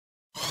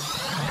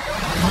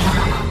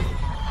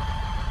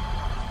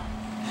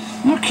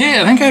Okay,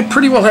 I think I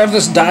pretty well have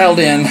this dialed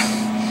in,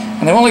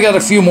 and I've only got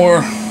a few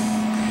more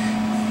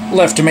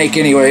left to make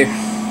anyway.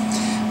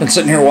 Been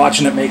sitting here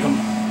watching it make them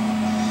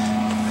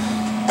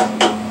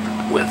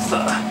with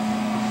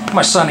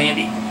my son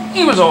Andy.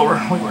 He was over.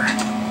 We were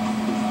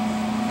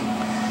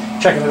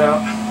checking it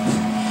out.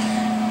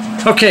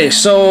 Okay,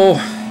 so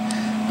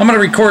I'm going to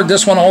record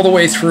this one all the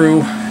way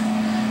through.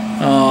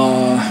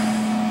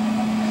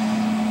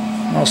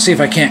 I'll see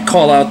if I can't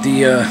call out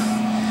the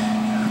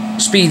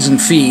speeds and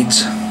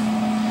feeds.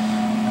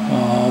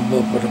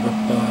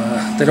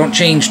 They don't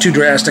change too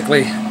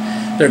drastically.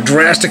 They're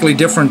drastically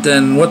different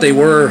than what they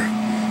were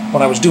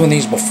when I was doing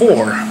these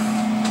before.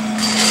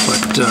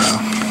 But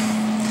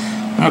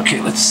okay,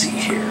 let's see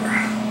here.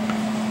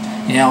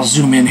 Yeah, I'll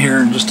zoom in here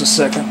in just a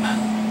second.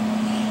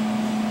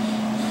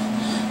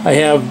 I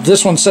have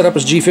this one set up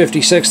as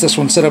G56, this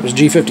one set up as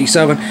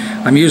G57.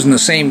 I'm using the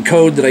same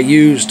code that I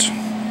used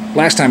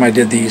last time I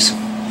did these,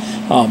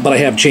 but I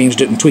have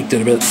changed it and tweaked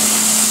it a bit.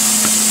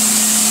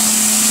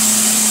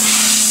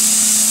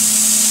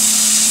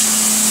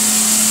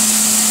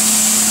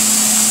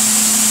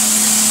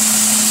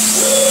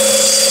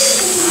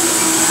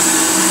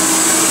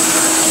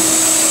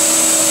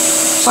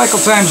 Cycle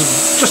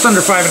time's just under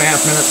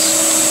 5.5 minutes.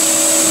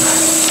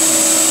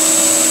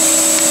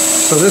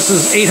 So this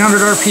is 800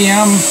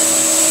 RPM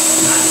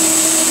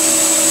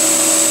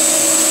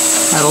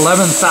at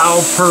 11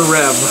 thou per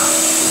rev.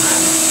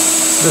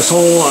 This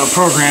whole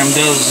program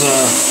does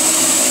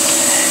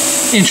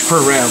inch per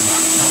rev.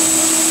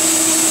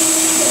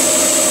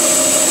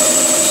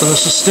 So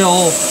this is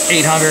still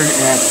 800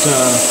 at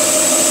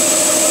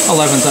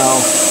 11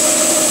 thou.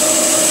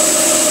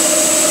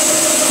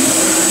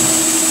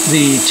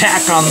 The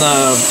tach on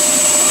the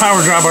power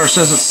drawbar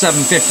says it's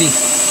 750.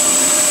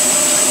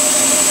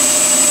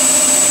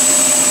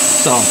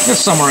 So it's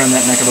somewhere in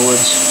that neck of the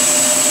woods.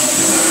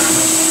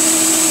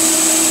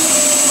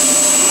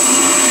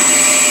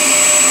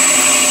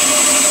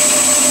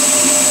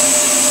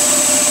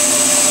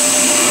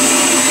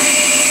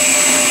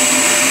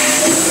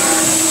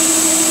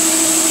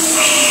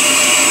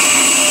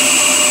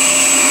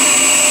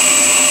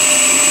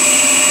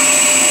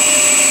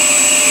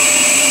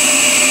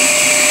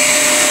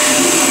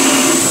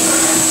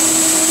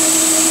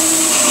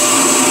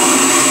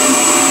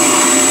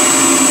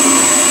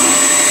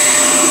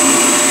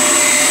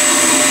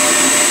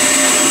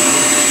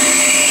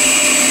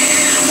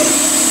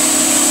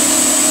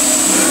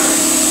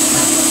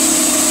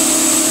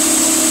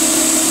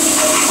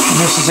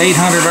 This is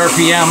 800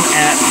 RPM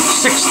at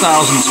 6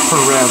 thousandths per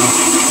rev.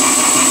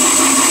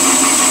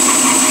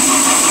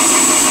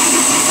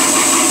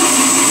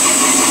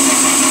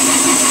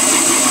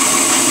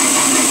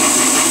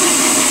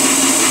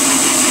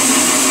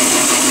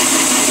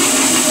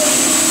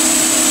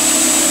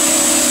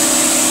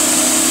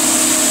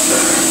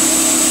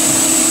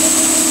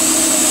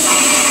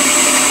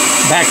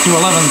 Back to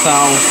 11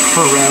 thou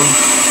per rev.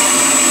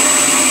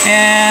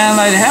 And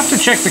I'd have to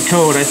check the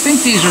code. I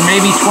think these are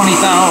maybe 20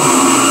 thou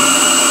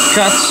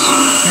cuts,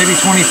 maybe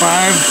 25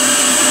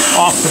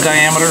 off the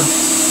diameter.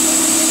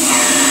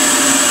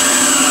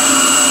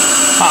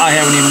 I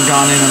haven't even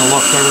gone in and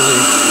looked.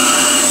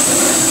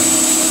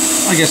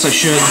 I guess I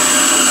should.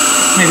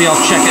 Maybe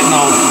I'll check it and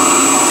I'll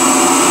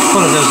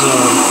put it as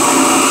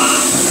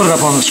put it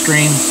up on the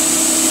screen.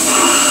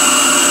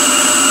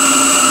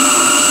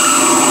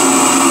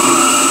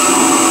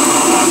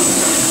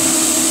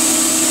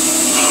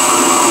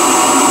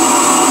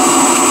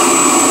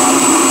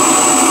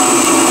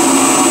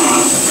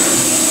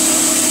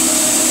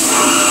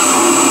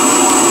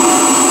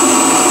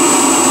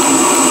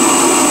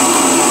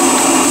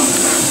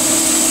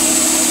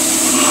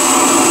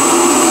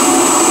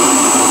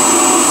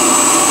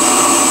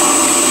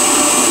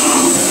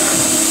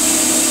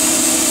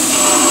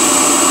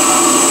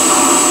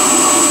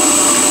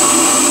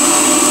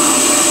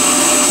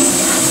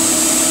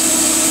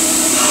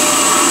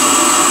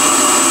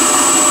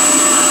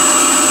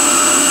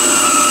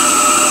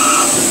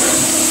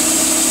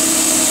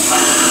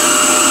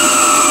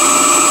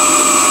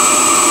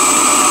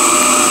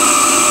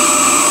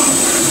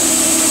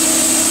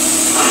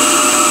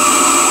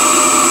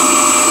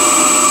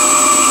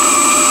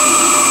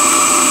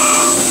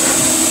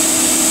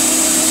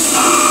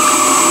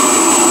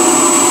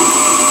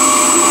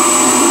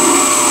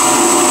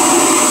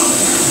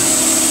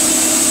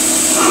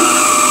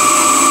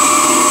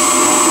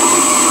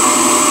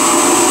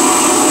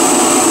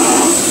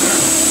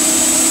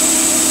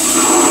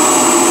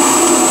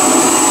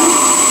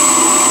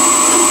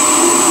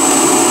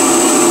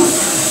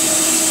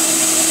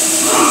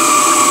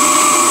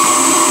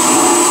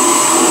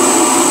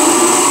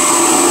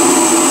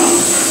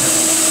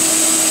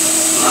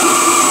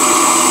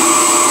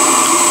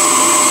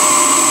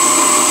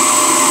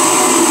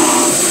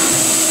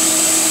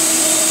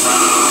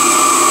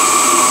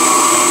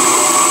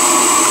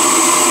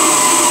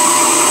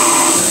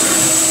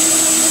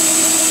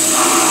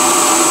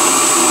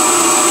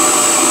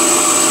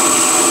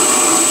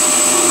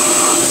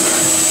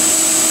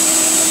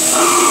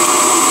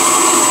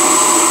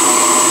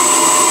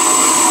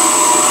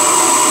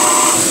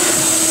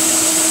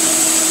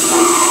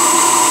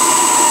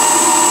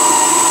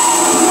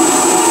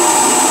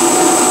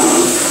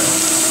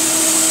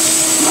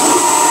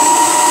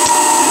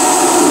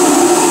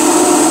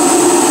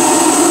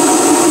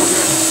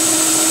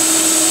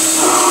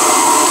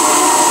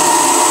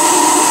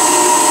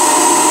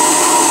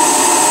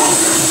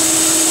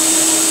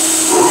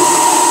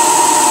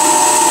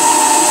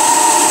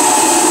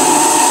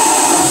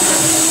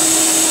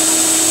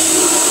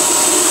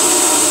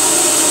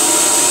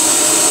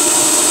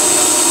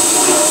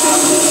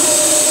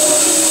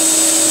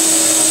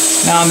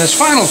 Now on this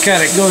final cut,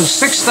 it goes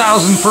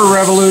 6,000 per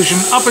revolution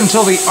up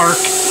until the arc,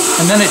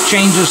 and then it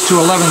changes to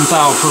 11,000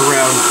 per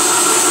rev.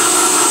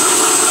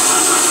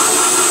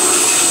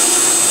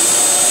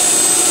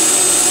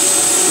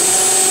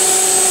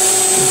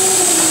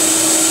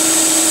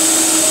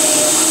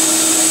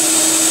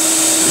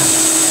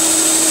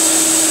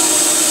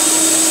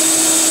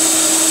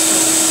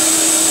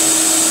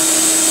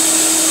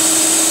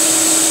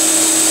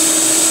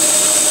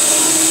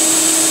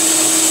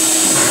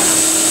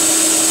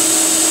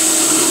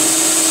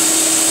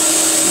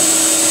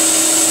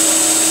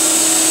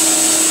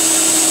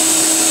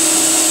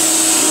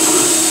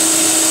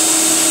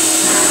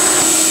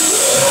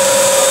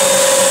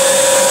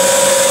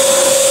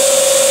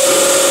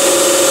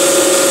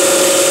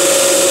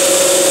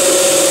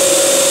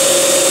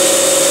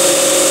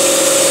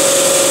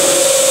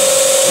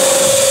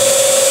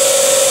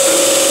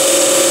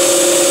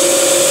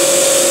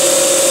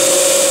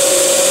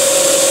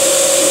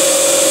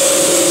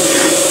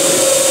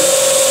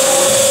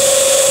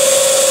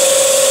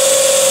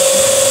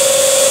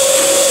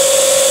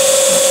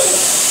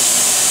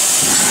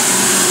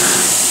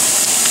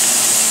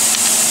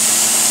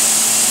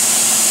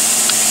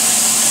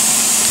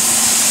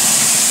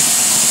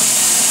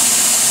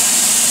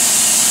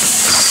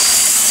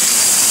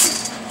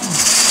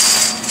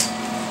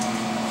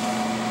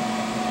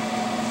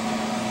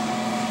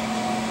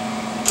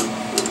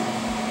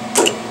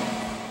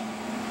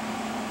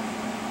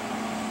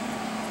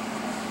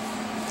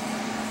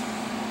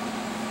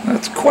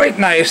 That's quite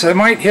nice. I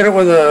might hit it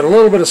with a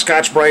little bit of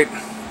Scotch-Brite.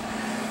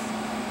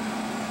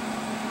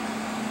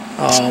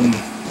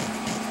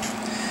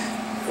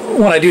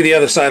 When I do the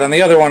other side. On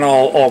the other one,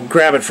 I'll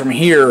grab it from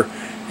here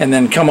and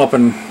then come up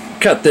and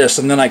cut this,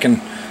 and then I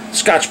can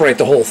Scotch-Brite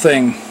the whole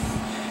thing.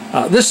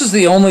 This is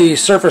the only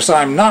surface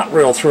I'm not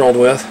real thrilled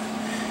with,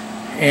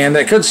 and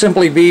that could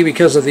simply be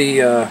because of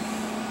the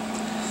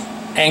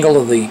angle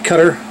of the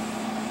cutter.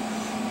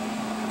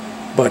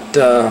 But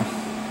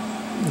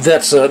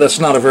that's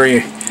not a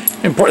very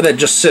important. That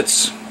just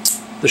sits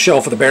the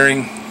shelf of the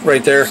bearing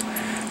right there.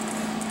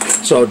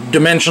 So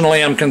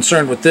dimensionally, I'm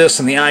concerned with this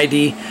and the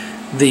ID.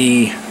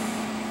 The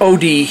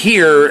OD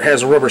here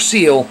has a rubber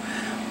seal,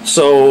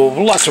 so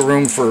lots of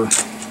room for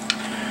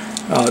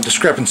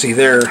discrepancy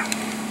there.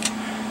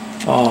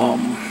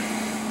 I'm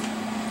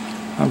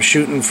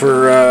shooting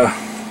for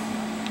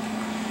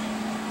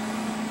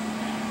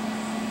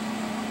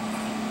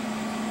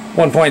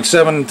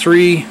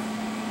 1.73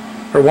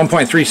 or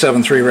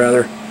 1.373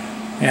 rather,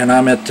 and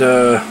I'm at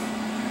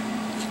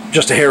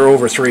just a hair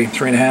over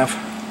 3.5.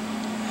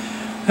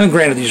 And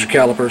granted, these are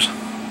calipers,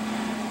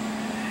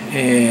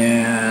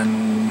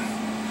 and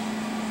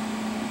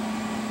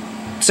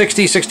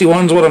 60,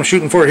 61 is what I'm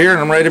shooting for here,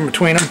 and I'm right in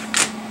between them,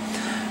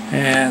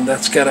 and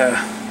that's gotta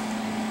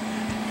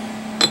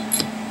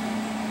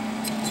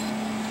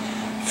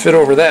fit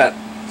over that.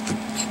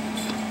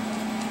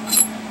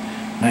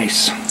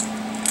 Nice.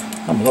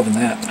 I'm loving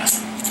that.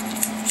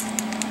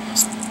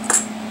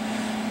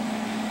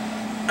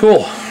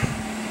 Cool.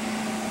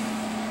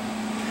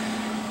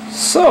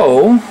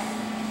 So,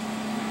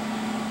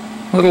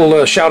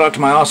 little shout out to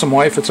my awesome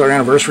wife. It's our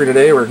anniversary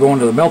today. We're going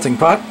to the Melting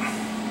Pot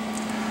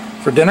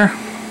for dinner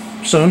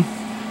soon,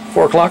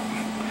 4 o'clock.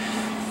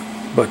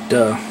 But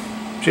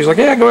she's like,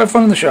 yeah, go have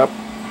fun in the shop.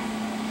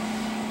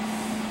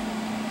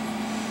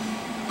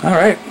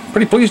 Alright,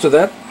 pretty pleased with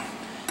that.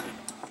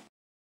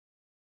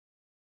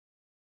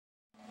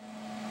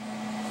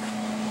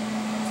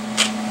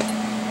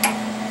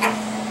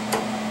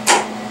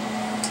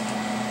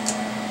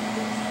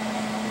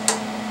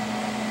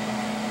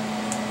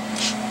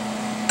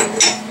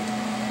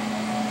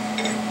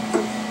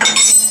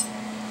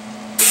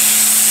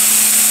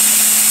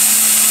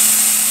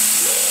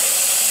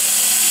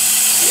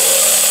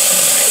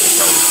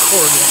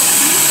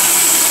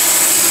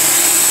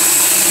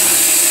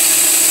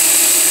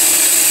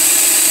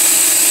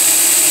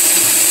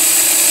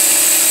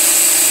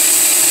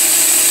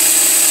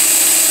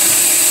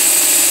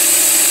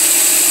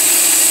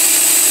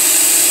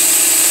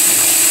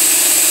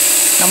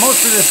 Now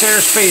most of this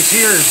airspace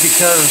here is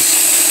because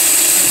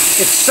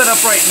it's set up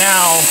right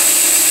now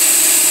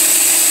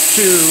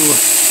to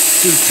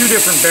do 2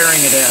 different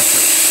bearing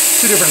adapters,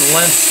 2 different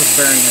lengths of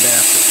bearing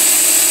adapters.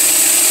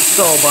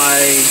 So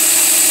by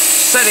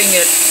setting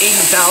it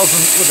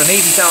 80,000 with an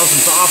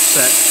 80,000th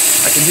offset,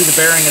 I can do the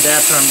bearing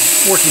adapter I'm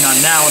working on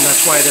now, and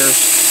that's why there's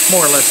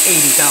more or less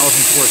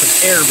 80,000th worth of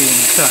air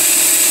being cut.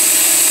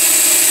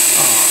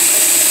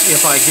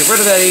 If I get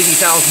rid of that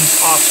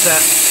 80,000th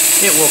offset,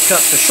 it will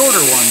cut the shorter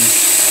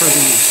ones for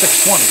the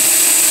 620.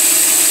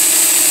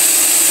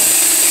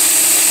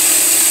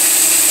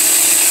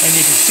 And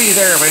you can see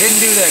there, if I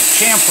didn't do that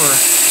chamfer,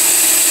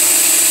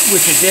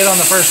 which it did on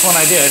the first one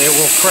I did, it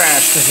will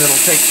crash because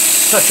it'll take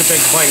such a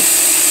big bite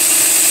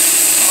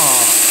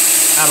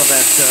out of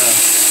that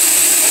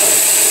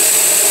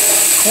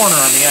corner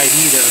on the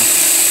ID there.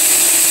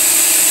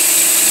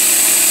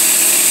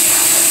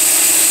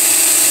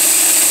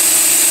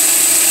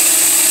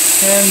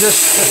 And this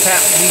just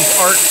happens, these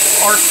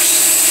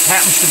arcs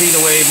happens to be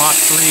the way Mach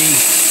 3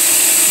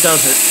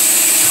 does it.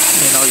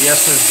 You know,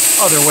 yes,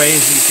 there's other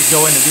ways you could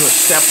go in and do a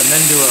step and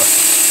then do a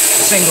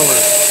single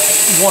or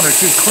one or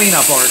two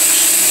cleanup arcs.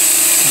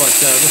 But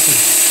this is,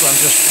 I'm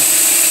just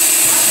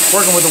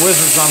working with the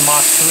wizards on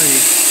Mach 3.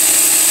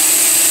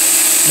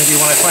 Maybe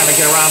when I finally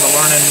get around to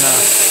learning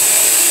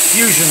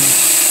Fusion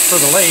for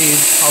the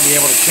lathe, I'll be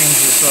able to change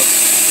this up.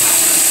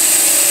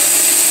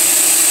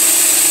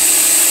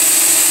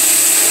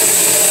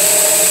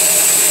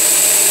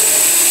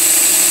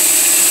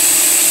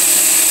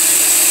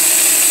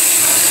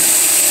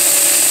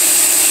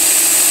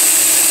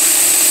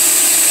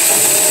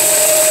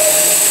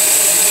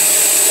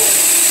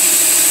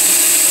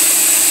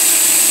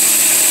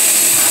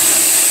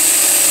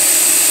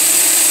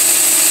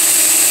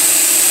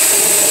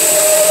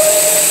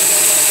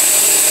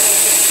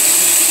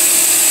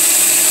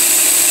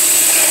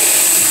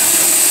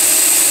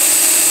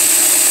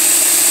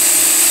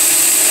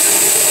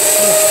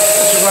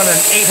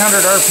 Running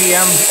 800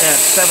 RPM at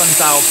 7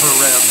 thou per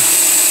rev.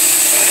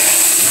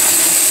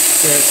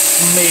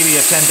 It's maybe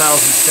a 10,000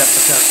 step to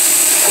cut.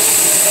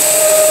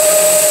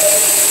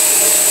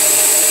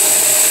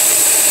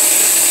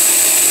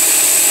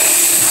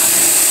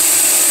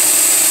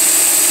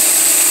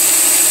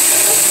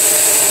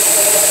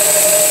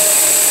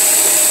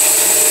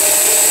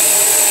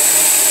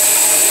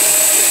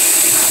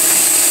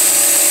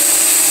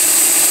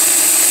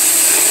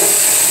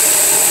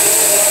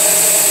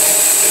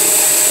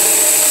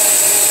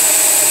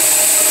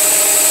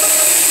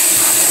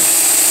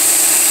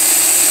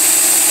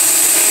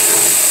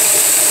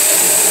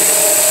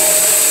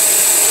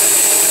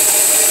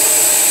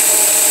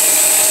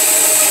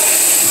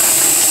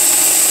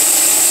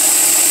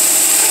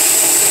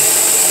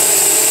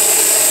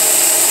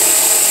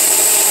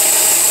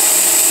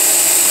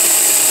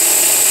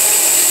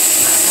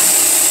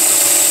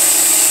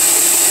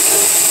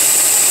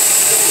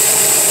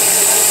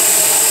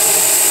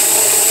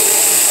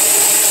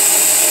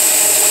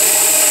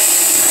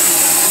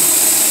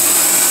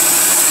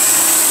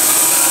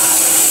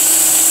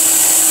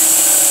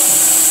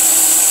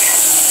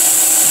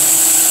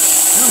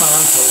 Come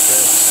on,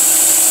 focus.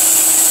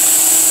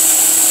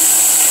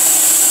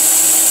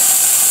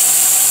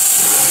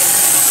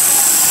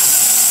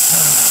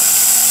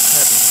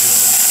 That'd be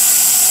good.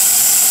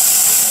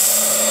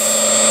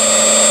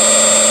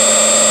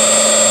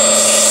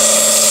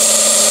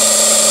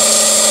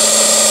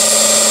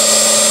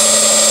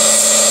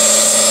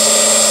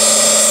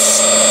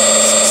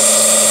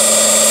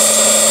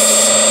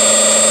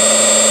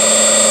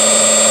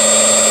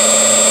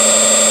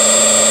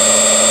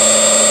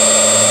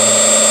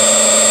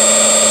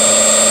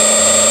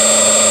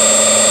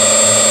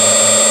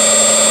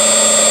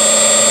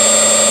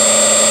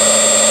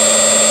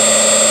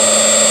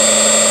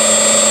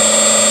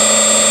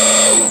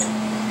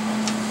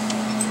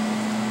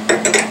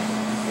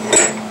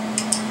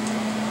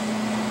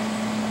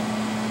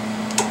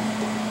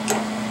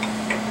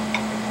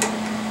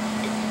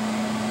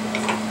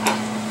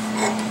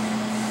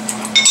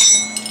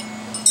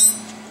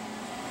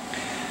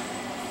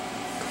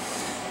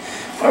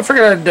 I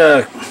figured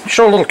I'd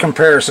show a little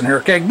comparison here.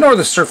 Okay, ignore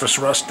the surface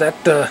rust. That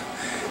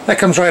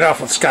comes right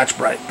off with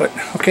Scotch-Brite. But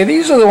okay,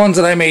 these are the ones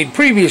that I made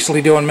previously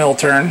doing mill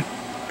turn.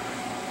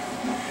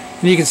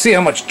 And you can see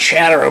how much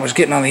chatter I was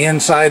getting on the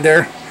inside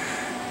there.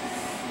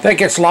 That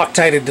gets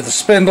Loctited to the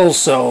spindles,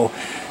 so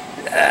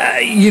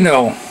you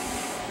know,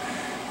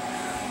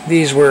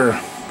 these were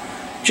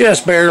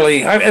just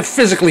barely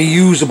physically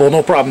usable,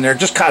 no problem there.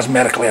 Just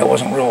cosmetically, I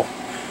wasn't real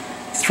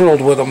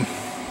thrilled with them.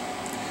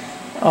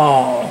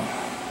 Oh.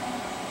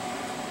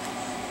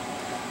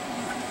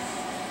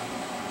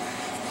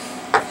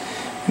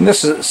 And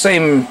this is the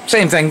same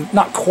thing,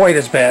 not quite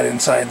as bad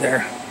inside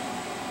there.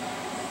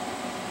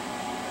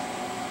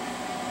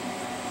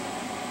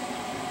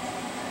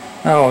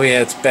 Oh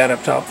yeah, it's bad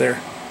up top there.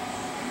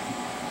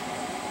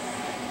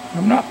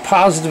 I'm not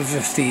positive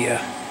if the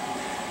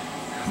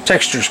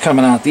texture's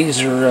coming out.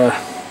 These are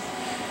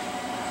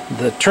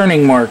the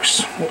turning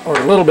marks are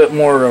a little bit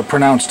more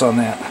pronounced on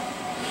that.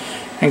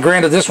 And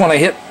granted, this one I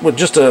hit with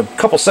just a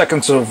couple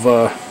seconds of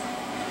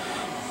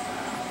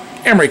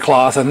emery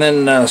cloth and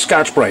then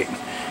Scotch-Brite.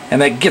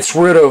 And that gets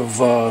rid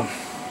of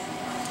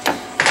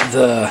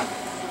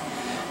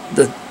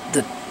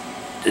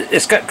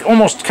it's got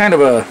almost kind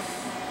of a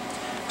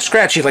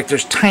scratchy, like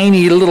there's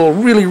tiny little,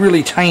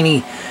 really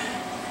tiny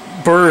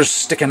burrs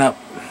sticking up,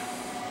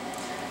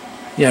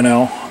 you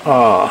know.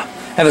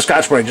 And the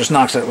Scotch-Brite just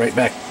knocks it right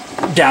back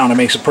down and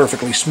makes it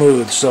perfectly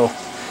smooth. So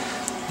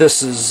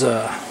this is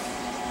I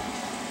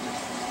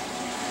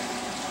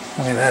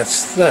mean,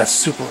 that's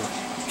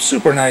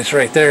super nice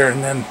right there.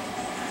 And then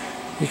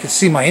you can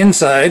see my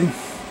inside.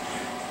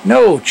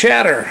 No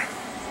chatter.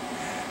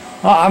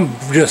 I'm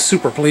just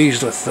super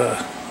pleased with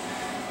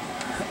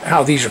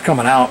how these are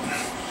coming out.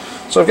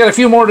 So I've got a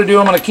few more to do.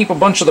 I'm going to keep a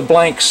bunch of the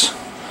blanks,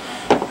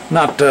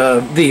 not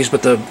these,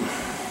 but the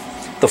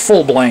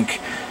full blank,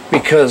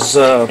 because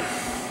the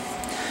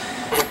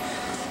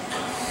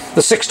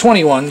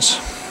 620 ones,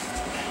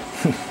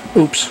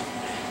 oops,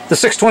 The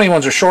 620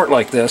 ones are short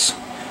like this,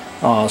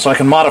 so I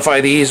can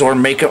modify these or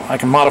make them. I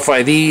can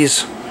modify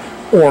these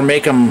or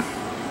make them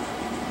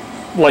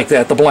like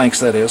that, the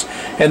blanks that is.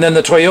 And then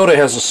the Toyota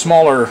has a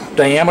smaller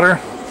diameter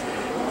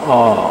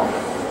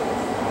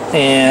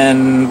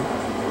and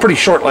pretty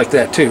short like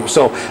that too.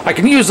 So I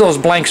can use those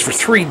blanks for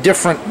 3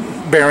 different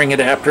bearing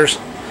adapters,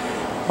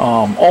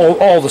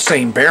 all the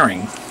same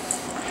bearing.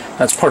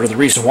 That's part of the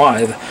reason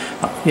why,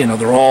 you know,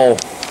 they're all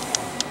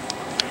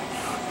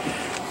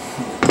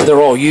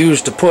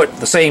used to put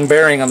the same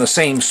bearing on the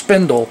same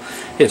spindle.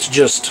 It's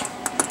just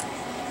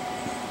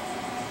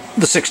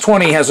the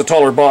 620 has a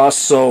taller boss,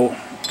 so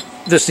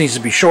this needs to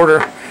be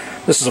shorter.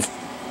 This is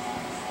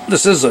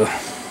a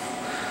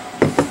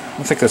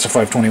I think that's a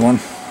 521.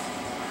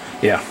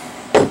 Yeah.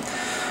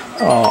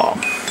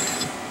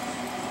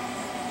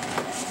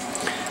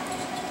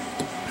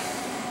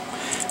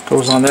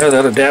 Goes on there,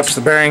 that adapts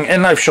the bearing,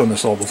 and I've shown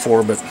this all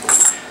before, but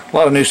a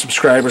lot of new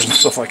subscribers and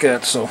stuff like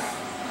that, so a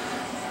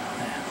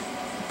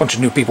bunch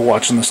of new people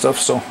watching this stuff.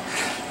 So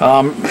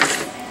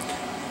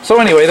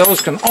anyway, those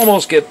can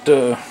almost get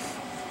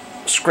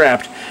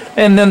scrapped,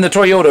 and then the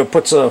Toyota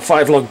puts a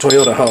 5-lug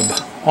Toyota hub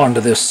onto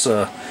this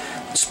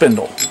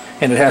spindle,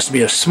 and it has to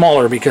be a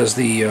smaller because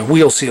the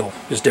wheel seal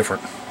is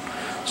different.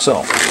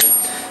 So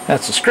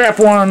that's a scrap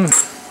one.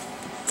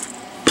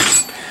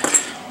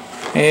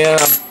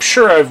 And I'm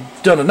sure I've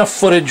done enough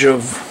footage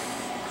of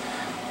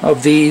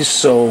these,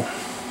 so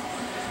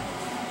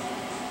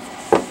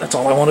that's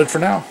all I wanted for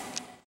now.